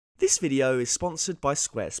This video is sponsored by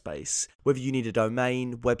Squarespace. Whether you need a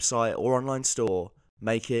domain, website or online store,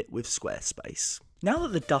 make it with Squarespace. Now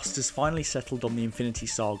that the dust has finally settled on the Infinity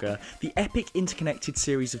Saga, the epic interconnected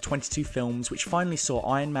series of 22 films which finally saw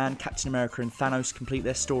Iron Man, Captain America and Thanos complete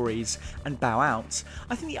their stories and bow out,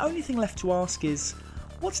 I think the only thing left to ask is,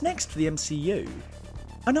 what's next for the MCU?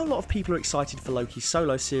 I know a lot of people are excited for Loki's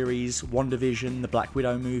solo series, WandaVision, the Black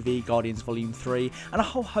Widow movie, Guardians Volume 3, and a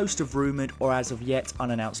whole host of rumoured or as of yet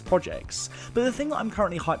unannounced projects, but the thing that I'm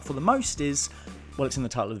currently hyped for the most is, well, it's in the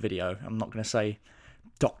title of the video, I'm not going to say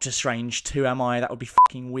Doctor Strange 2, am I? That would be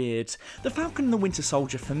fucking weird. The Falcon and the Winter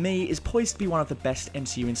Soldier, for me, is poised to be one of the best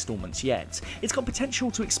MCU installments yet. It's got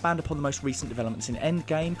potential to expand upon the most recent developments in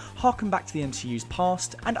Endgame, harken back to the MCU's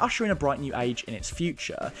past, and usher in a bright new age in its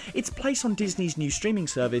future. Its place on Disney's new streaming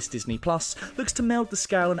service, Disney+, looks to meld the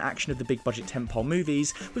scale and action of the big-budget tentpole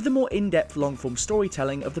movies with the more in-depth, long-form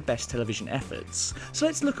storytelling of the best television efforts. So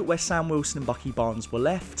let's look at where Sam Wilson and Bucky Barnes were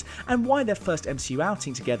left, and why their first MCU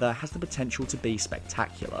outing together has the potential to be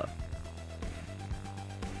spectacular.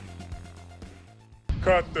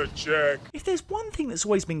 Cut the check. If there's one thing that's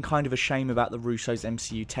always been kind of a shame about the Russo's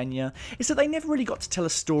MCU tenure, it's that they never really got to tell a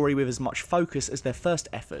story with as much focus as their first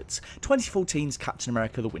effort, 2014's Captain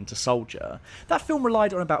America the Winter Soldier. That film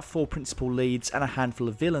relied on about 4 principal leads and a handful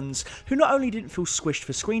of villains, who not only didn't feel squished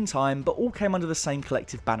for screen time, but all came under the same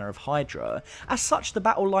collective banner of Hydra. As such, the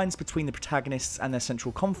battle lines between the protagonists and their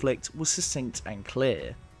central conflict was succinct and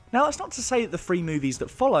clear. Now, that's not to say that the 3 movies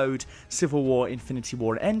that followed, Civil War, Infinity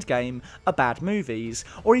War and Endgame, are bad movies,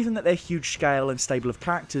 or even that their huge scale and stable of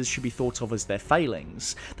characters should be thought of as their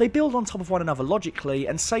failings. They build on top of one another logically,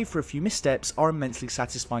 and save for a few missteps, are immensely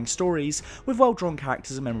satisfying stories with well-drawn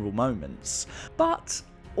characters and memorable moments. But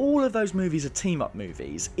all of those movies are team-up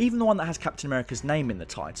movies, even the one that has Captain America's name in the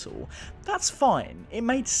title. That's fine, it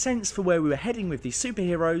made sense for where we were heading with these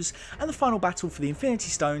superheroes, and the final battle for the Infinity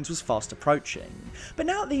Stones was fast approaching. But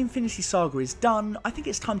now that the Infinity Saga is done, I think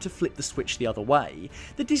it's time to flip the switch the other way.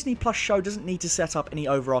 The Disney Plus show doesn't need to set up any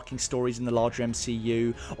overarching stories in the larger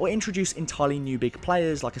MCU, or introduce entirely new big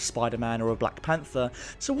players like a Spider-Man or a Black Panther,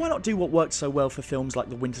 so why not do what worked so well for films like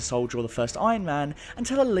The Winter Soldier or the first Iron Man, and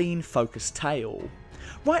tell a lean, focused tale.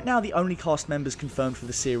 Right now, the only cast members confirmed for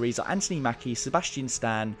the series are Anthony Mackie, Sebastian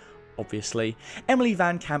Stan, obviously, Emily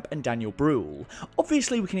Van Camp and Daniel Bruhl.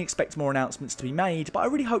 Obviously, we can expect more announcements to be made, but I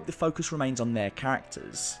really hope the focus remains on their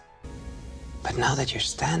characters. But now that you're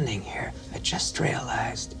standing here, I just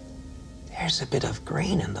realized there's a bit of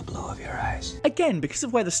green in the blue of your eyes. Again, because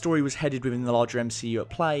of where the story was headed within the larger MCU at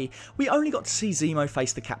play, we only got to see Zemo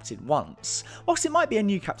face the Captain once. Whilst it might be a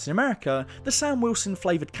new Captain America, the Sam Wilson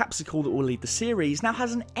flavoured capsicle that will lead the series now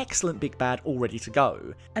has an excellent big bad all ready to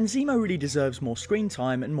go, and Zemo really deserves more screen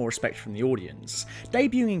time and more respect from the audience.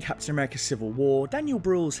 Debuting in Captain America Civil War, Daniel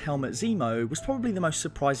Bruhl's helmet Zemo was probably the most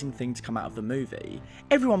surprising thing to come out of the movie.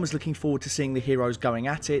 Everyone was looking forward to seeing the heroes going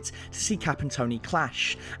at it, to see Cap and Tony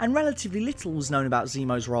clash, and relatively little was known about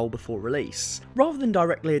Zemo's role before release. Rather than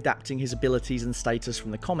directly adapting his abilities and status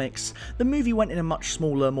from the comics, the movie went in a much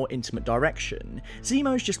smaller, more intimate direction.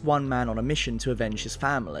 Zemo is just one man on a mission to avenge his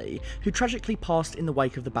family, who tragically passed in the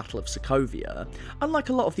wake of the Battle of Sokovia. Unlike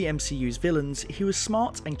a lot of the MCU's villains, he was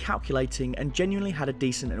smart and calculating and genuinely had a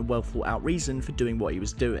decent and well thought out reason for doing what he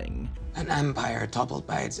was doing. An empire toppled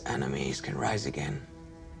by its enemies can rise again,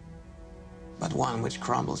 but one which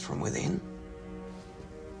crumbles from within,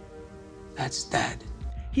 that's dead.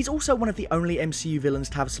 He's also one of the only MCU villains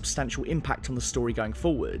to have a substantial impact on the story going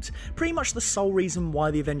forward. Pretty much the sole reason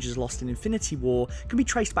why the Avengers lost in Infinity War can be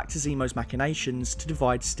traced back to Zemo's machinations to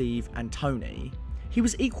divide Steve and Tony. He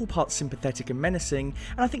was equal parts sympathetic and menacing,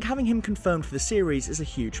 and I think having him confirmed for the series is a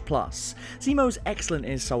huge plus. Zemo is excellent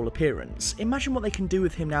in his sole appearance. Imagine what they can do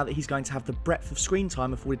with him now that he's going to have the breadth of screen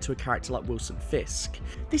time afforded to a character like Wilson Fisk.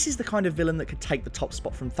 This is the kind of villain that could take the top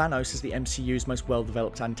spot from Thanos as the MCU's most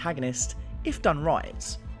well-developed antagonist, if done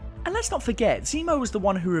right. And let's not forget, Zemo was the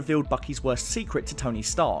one who revealed Bucky's worst secret to Tony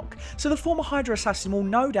Stark, so the former Hydra assassin will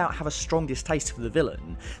no doubt have a strong distaste for the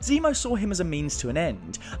villain. Zemo saw him as a means to an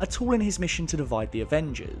end, a tool in his mission to divide the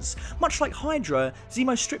Avengers. Much like Hydra,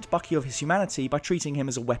 Zemo stripped Bucky of his humanity by treating him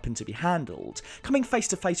as a weapon to be handled. Coming face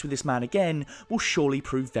to face with this man again will surely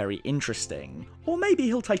prove very interesting. Or maybe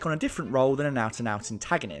he'll take on a different role than an out-and-out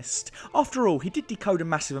antagonist. After all, he did decode a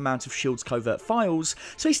massive amount of S.H.I.E.L.'s covert files,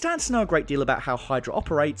 so he stands to know a great deal about how Hydra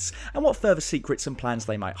operates is, and what further secrets and plans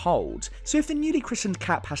they might hold. So if the newly christened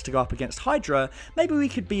Cap has to go up against Hydra, maybe we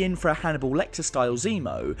could be in for a Hannibal Lecter style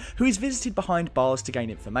Zemo, who is visited behind bars to gain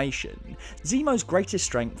information. Zemo's greatest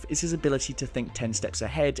strength is his ability to think 10 steps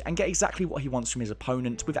ahead and get exactly what he wants from his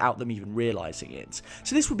opponent without them even realising it.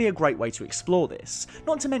 So this would be a great way to explore this,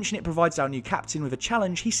 not to mention it provides our new captain with a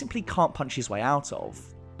challenge he simply can't punch his way out of.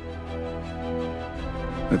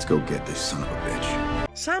 Let's go get this son of a bitch.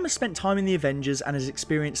 Sam has spent time in the Avengers and has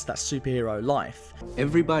experienced that superhero life.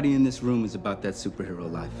 Everybody in this room is about that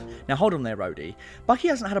superhero life. Now hold on there, Rhodey. Bucky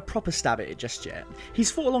hasn't had a proper stab at it just yet.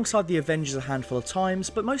 He's fought alongside the Avengers a handful of times,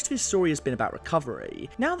 but most of his story has been about recovery.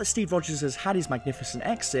 Now that Steve Rogers has had his magnificent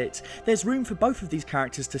exit, there's room for both of these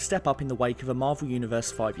characters to step up in the wake of a Marvel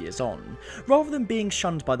Universe 5 years on. Rather than being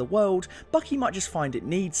shunned by the world, Bucky might just find it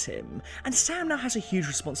needs him, and Sam now has a huge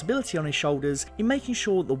responsibility on his shoulders in making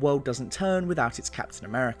sure that the world doesn't turn without its Captain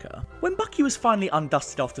America. When Bucky was finally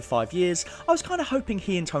undusted after 5 years, I was kind of hoping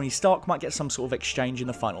he and Tony Stark might get some sort of exchange in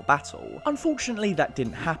the final battle. Unfortunately, that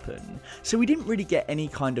didn't happen, so we didn't really get any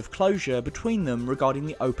kind of closure between them regarding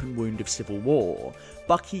the open wound of Civil War.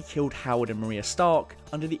 Bucky killed Howard and Maria Stark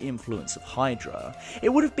under the influence of Hydra. It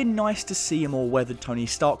would have been nice to see a more weathered Tony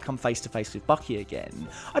Stark come face to face with Bucky again.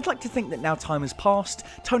 I'd like to think that now time has passed,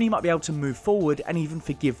 Tony might be able to move forward and even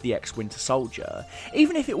forgive the ex-Winter Soldier.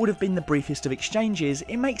 Even if it would have been the briefest of exchanges,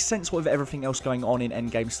 it makes sense with everything else going on in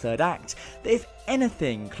Endgame's third act, that if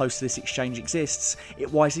anything close to this exchange exists,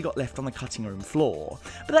 it wisely got left on the cutting room floor.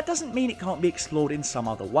 But that doesn't mean it can't be explored in some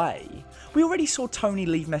other way. We already saw Tony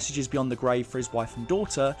leave messages beyond the grave for his wife and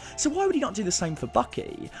daughter, so why would he not do the same for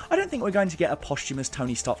Bucky? I don't think we're going to get a posthumous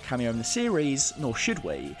Tony Stark cameo in the series, nor should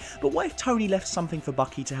we, but what if Tony left something for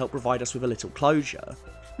Bucky to help provide us with a little closure?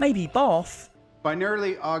 Maybe Barf?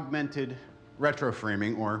 Binarily augmented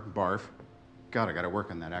retroframing, or BARF. God, I gotta work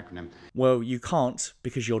on that acronym. Well, you can't,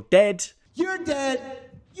 because you're dead. You're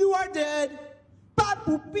dead. You are dead. Bop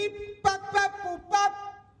boop beep bop bop boop bop.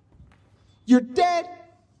 You're dead.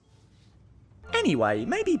 Anyway,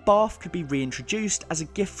 maybe Barf could be reintroduced as a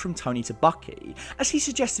gift from Tony to Bucky. As he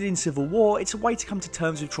suggested in Civil War, it's a way to come to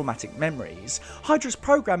terms with traumatic memories. Hydra's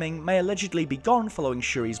programming may allegedly be gone following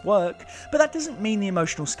Shuri's work, but that doesn't mean the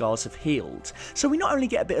emotional scars have healed. So we not only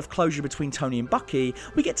get a bit of closure between Tony and Bucky,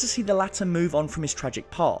 we get to see the latter move on from his tragic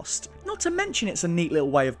past. Not to mention it's a neat little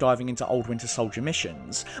way of diving into old Winter Soldier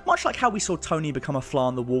missions. Much like how we saw Tony become a fly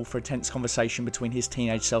on the wall for a tense conversation between his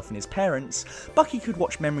teenage self and his parents, Bucky could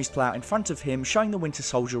watch memories play out in front of him, showing the Winter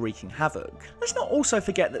Soldier wreaking havoc. Let's not also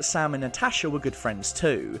forget that Sam and Natasha were good friends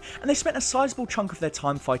too, and they spent a sizable chunk of their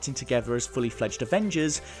time fighting together as fully fledged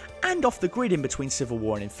Avengers, and off the grid in between Civil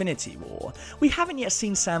War and Infinity War. We haven't yet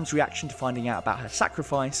seen Sam's reaction to finding out about her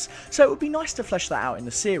sacrifice, so it would be nice to flesh that out in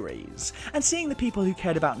the series. And seeing the people who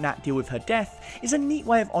cared about Nat deal with her death is a neat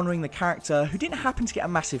way of honouring the character who didn't happen to get a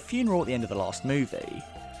massive funeral at the end of the last movie.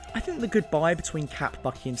 I think the goodbye between Cap,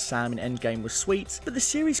 Bucky and Sam in Endgame was sweet, but the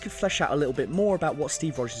series could flesh out a little bit more about what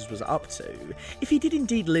Steve Rogers was up to. If he did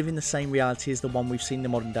indeed live in the same reality as the one we've seen the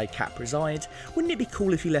modern day Cap reside, wouldn't it be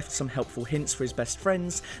cool if he left some helpful hints for his best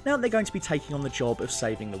friends now that they're going to be taking on the job of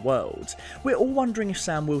saving the world? We're all wondering if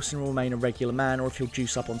Sam Wilson will remain a regular man or if he'll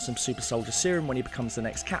juice up on some super soldier serum when he becomes the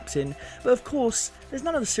next captain, but of course, there's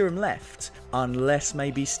none of the serum left. Unless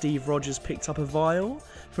maybe Steve Rogers picked up a vial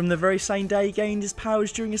from the very same day he gained his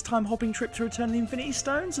powers during his time-hopping trip to return the Infinity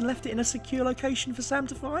Stones and left it in a secure location for Sam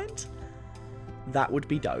to find? That would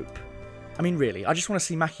be dope. I mean really, I just want to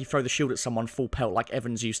see Mackie throw the shield at someone full pelt like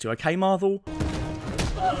Evans used to, okay Marvel?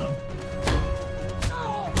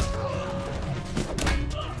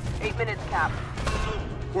 8 minutes, Cap.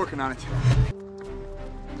 Working on it.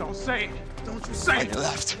 Don't say it. Don't you say it.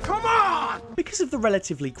 Left. Come on! Because of the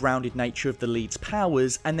relatively grounded nature of the lead's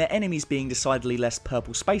powers, and their enemies being decidedly less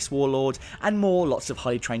purple space warlord, and more lots of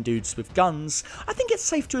highly trained dudes with guns, I think it's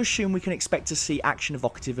safe to assume we can expect to see action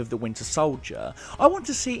evocative of the Winter Soldier. I want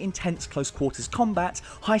to see intense close quarters combat,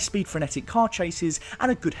 high speed frenetic car chases,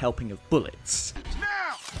 and a good helping of bullets.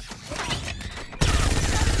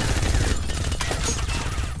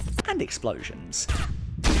 And explosions.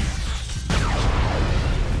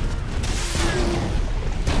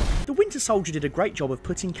 The Winter Soldier did a great job of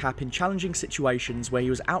putting Cap in challenging situations where he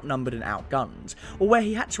was outnumbered and outgunned, or where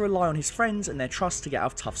he had to rely on his friends and their trust to get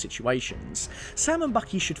out of tough situations. Sam and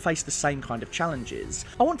Bucky should face the same kind of challenges.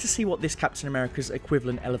 I want to see what this Captain America's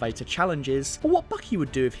equivalent elevator challenge is, or what Bucky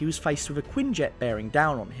would do if he was faced with a Quinjet bearing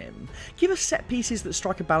down on him. Give us set pieces that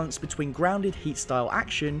strike a balance between grounded heat-style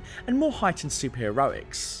action and more heightened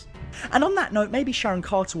superheroics. And on that note, maybe Sharon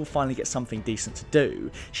Carter will finally get something decent to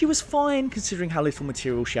do. She was fine considering how little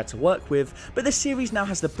material she had to work with, but the series now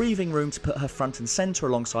has the breathing room to put her front and centre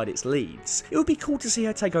alongside its leads. It would be cool to see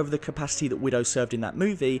her take over the capacity that Widow served in that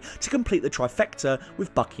movie to complete the trifecta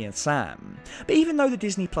with Bucky and Sam. But even though the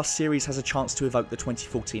Disney Plus series has a chance to evoke the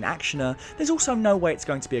 2014 actioner, there's also no way it's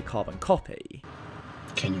going to be a carbon copy.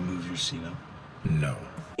 Can you move your seat up? No.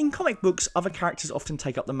 In comic books, other characters often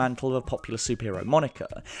take up the mantle of a popular superhero moniker,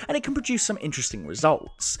 and it can produce some interesting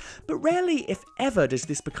results. But rarely, if ever, does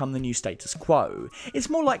this become the new status quo. It's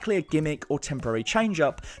more likely a gimmick or temporary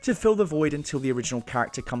change-up to fill the void until the original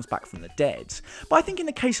character comes back from the dead. But I think in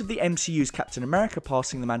the case of the MCU's Captain America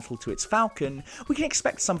passing the mantle to its Falcon, we can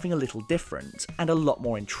expect something a little different, and a lot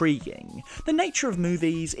more intriguing. The nature of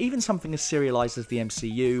movies, even something as serialised as the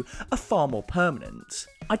MCU, are far more permanent.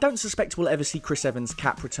 I don't suspect we'll ever see Chris Evans'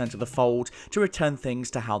 Cap return to the fold to return things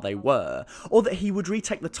to how they were, or that he would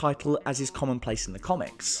retake the title as is commonplace in the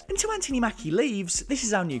comics. Until Anthony Mackie leaves, this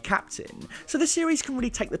is our new captain, so the series can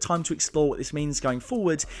really take the time to explore what this means going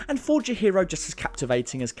forward and forge a hero just as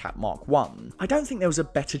captivating as Cap Mark 1. I don't think there was a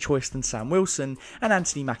better choice than Sam Wilson and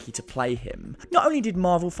Anthony Mackie to play him. Not only did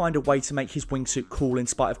Marvel find a way to make his wingsuit cool in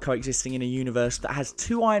spite of coexisting in a universe that has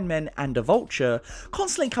 2 Iron Men and a Vulture,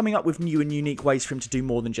 constantly coming up with new and unique ways for him to do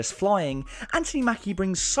more than just flying, Anthony Mackie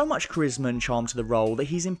brings so much charisma and charm to the role that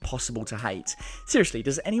he's impossible to hate. Seriously,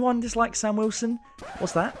 does anyone dislike Sam Wilson?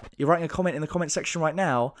 What's that? You're writing a comment in the comment section right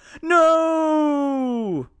now?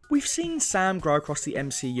 No! We've seen Sam grow across the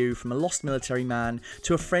MCU from a lost military man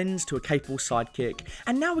to a friend to a capable sidekick,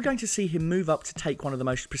 and now we're going to see him move up to take one of the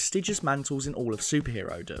most prestigious mantles in all of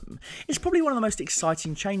superherodom. It's probably one of the most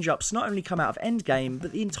exciting change-ups not only come out of Endgame,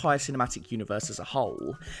 but the entire cinematic universe as a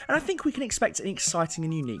whole. And I think we can expect an exciting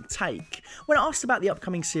and unique take. When asked about the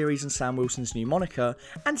upcoming series and Sam Wilson's new moniker,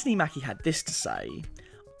 Anthony Mackie had this to say: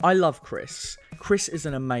 "I love Chris. Chris is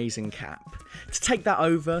an amazing Cap. To take that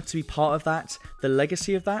over, to be part of that, the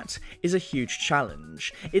legacy of that, is a huge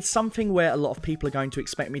challenge. It's something where a lot of people are going to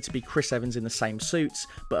expect me to be Chris Evans in the same suit,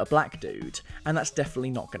 but a black dude, and that's definitely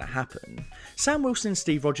not going to happen. Sam Wilson and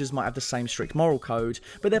Steve Rogers might have the same strict moral code,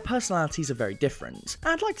 but their personalities are very different,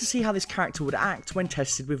 and I'd like to see how this character would act when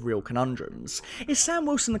tested with real conundrums. Is Sam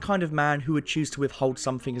Wilson the kind of man who would choose to withhold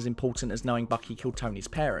something as important as knowing Bucky killed Tony's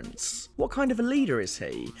parents? What kind of a leader is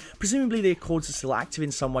he? Presumably the Accords are still active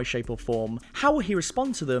in some way, shape or form. How will he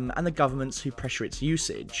respond to them and the governments who pressure its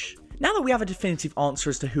usage? Now that we have a definitive answer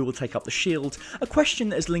as to who will take up the shield, a question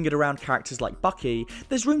that has lingered around characters like Bucky,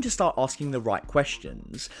 there's room to start asking the right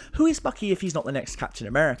questions. Who is Bucky if he's not the next Captain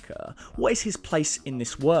America? What is his place in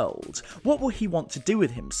this world? What will he want to do with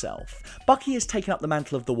himself? Bucky has taken up the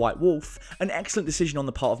mantle of the White Wolf, an excellent decision on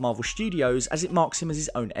the part of Marvel Studios as it marks him as his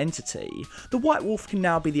own entity. The White Wolf can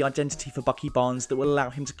now be the identity for Bucky Barnes that will allow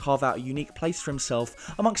him to carve out a unique place for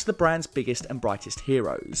himself amongst the brand's biggest and brightest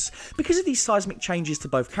heroes. Because of these seismic changes to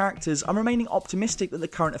both characters, I'm remaining optimistic that the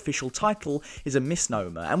current official title is a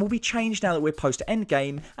misnomer and will be changed now that we're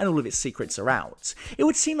post-Endgame and all of its secrets are out. It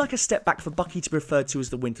would seem like a step back for Bucky to be referred to as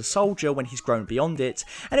the Winter Soldier when he's grown beyond it,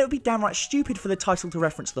 and it would be downright stupid for the title to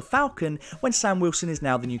reference the Falcon when Sam Wilson is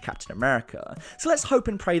now the new Captain America. So let's hope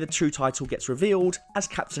and pray the true title gets revealed as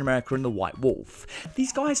Captain America and the White Wolf.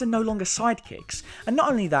 These guys are no longer sidekicks, and not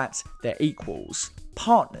only that, they're equals,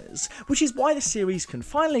 partners, which is why the series can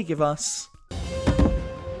finally give us...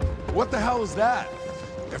 What the hell is that?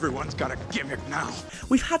 Everyone's got a gimmick now.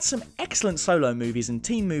 We've had some excellent solo movies and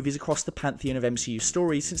team movies across the pantheon of MCU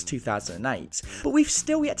stories since 2008, but we've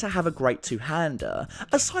still yet to have a great two-hander.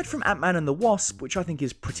 Aside from Ant-Man and the Wasp, which I think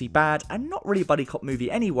is pretty bad and not really a buddy cop movie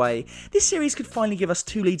anyway, this series could finally give us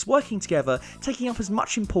two leads working together, taking up as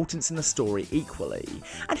much importance in the story equally.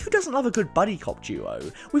 And who doesn't love a good buddy cop duo?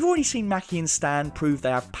 We've already seen Mackie and Stan prove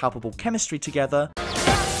they have palpable chemistry together.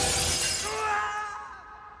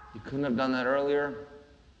 You couldn't have done that earlier?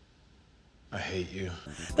 I hate you.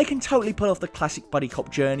 They can totally pull off the classic buddy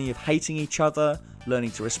cop journey of hating each other,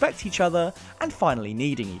 learning to respect each other, and finally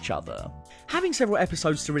needing each other. Having several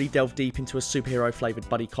episodes to really delve deep into a superhero flavoured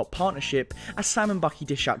buddy cop partnership as Sam and Bucky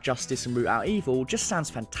dish out justice and root out evil just sounds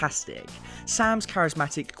fantastic. Sam's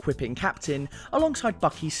charismatic, quipping captain, alongside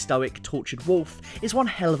Bucky's stoic, tortured wolf, is one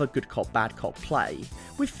hell of a good cop bad cop play.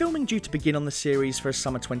 With filming due to begin on the series for a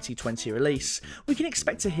summer 2020 release, we can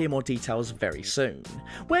expect to hear more details very soon.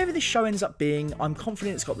 Wherever this show ends up being, I'm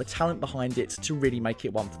confident it's got the talent behind it to really make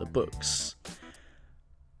it one for the books.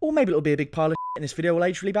 Or maybe it'll be a big pile of shit and this video will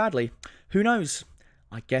age really badly. Who knows?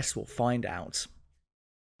 I guess we'll find out.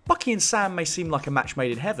 Bucky and Sam may seem like a match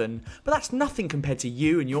made in heaven, but that's nothing compared to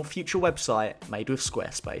you and your future website made with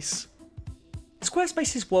Squarespace.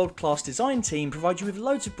 Squarespace's world-class design team provide you with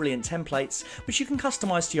loads of brilliant templates which you can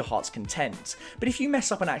customise to your heart's content, but if you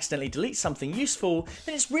mess up and accidentally delete something useful,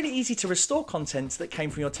 then it's really easy to restore content that came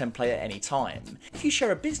from your template at any time. If you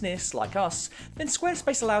share a business, like us, then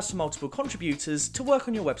Squarespace allows for multiple contributors to work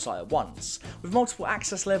on your website at once, with multiple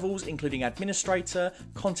access levels including administrator,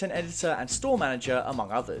 content editor and store manager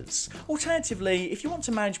among others. Alternatively, if you want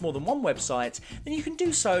to manage more than one website, then you can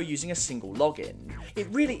do so using a single login. It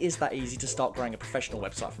really is that easy to start growing a professional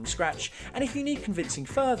website from scratch, and if you need convincing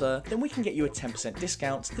further, then we can get you a 10%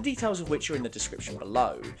 discount, the details of which are in the description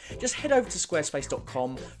below. Just head over to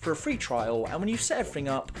squarespace.com for a free trial, and when you've set everything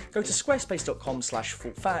up, go to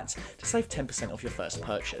squarespace.com/fullfat to save 10% off your first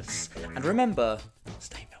purchase. And remember,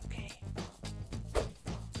 stay milky.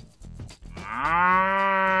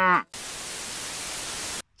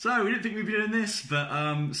 So, we didn't think we'd be doing this,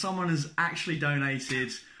 but someone has actually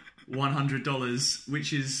donated $100,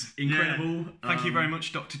 which is incredible. Yeah. Thank you very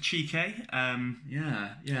much, Dr. Chike.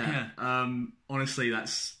 Honestly,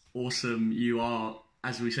 that's awesome. You are,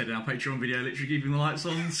 as we said in our Patreon video, literally keeping the lights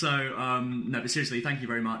on. So, no, but seriously, thank you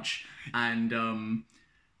very much. And,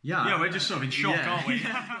 yeah, we're just sort of in shock, aren't we?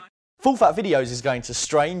 Full Fat Videos is going to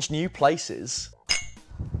strange new places.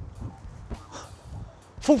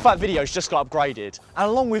 Full Fat Videos just got upgraded, and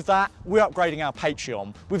along with that, we're upgrading our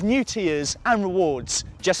Patreon with new tiers and rewards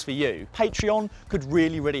just for you. Patreon could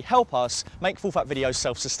really help us make Full Fat Videos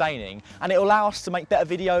self-sustaining, and it'll allow us to make better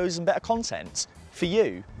videos and better content for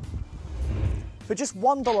you. For just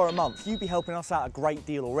 $1 a month, you'd be helping us out a great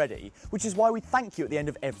deal already, which is why we thank you at the end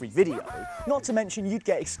of every video. Not to mention you'd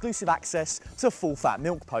get exclusive access to Full Fat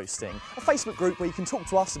Milk Posting, a Facebook group where you can talk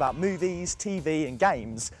to us about movies, TV and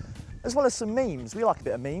games, as well as some memes. We like a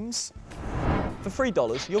bit of memes. For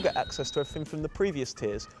 $3, you'll get access to everything from the previous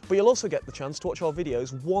tiers, but you'll also get the chance to watch our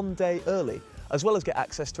videos one day early, as well as get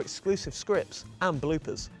access to exclusive scripts and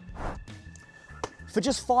bloopers. For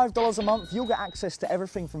just $5 a month, you'll get access to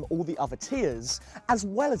everything from all the other tiers, as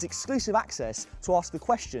well as exclusive access to ask the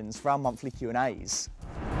questions for our monthly Q&As.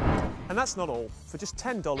 And that's not all. For just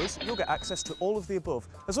 $10, you'll get access to all of the above,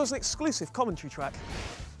 as well as an exclusive commentary track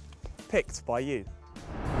picked by you.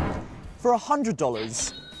 For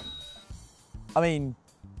 $100, I mean,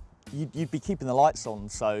 you'd be keeping the lights on,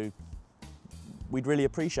 so we'd really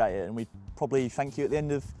appreciate it, and we'd probably thank you at the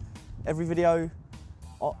end of every video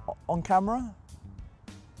on camera.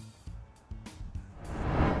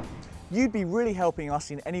 You'd be really helping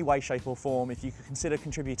us in any way, shape or form if you could consider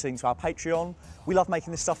contributing to our Patreon. We love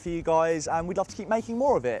making this stuff for you guys, and we'd love to keep making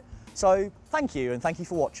more of it. So thank you, and thank you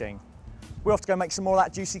for watching. We're off to go make some more of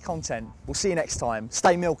that juicy content. We'll see you next time.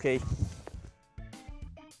 Stay milky.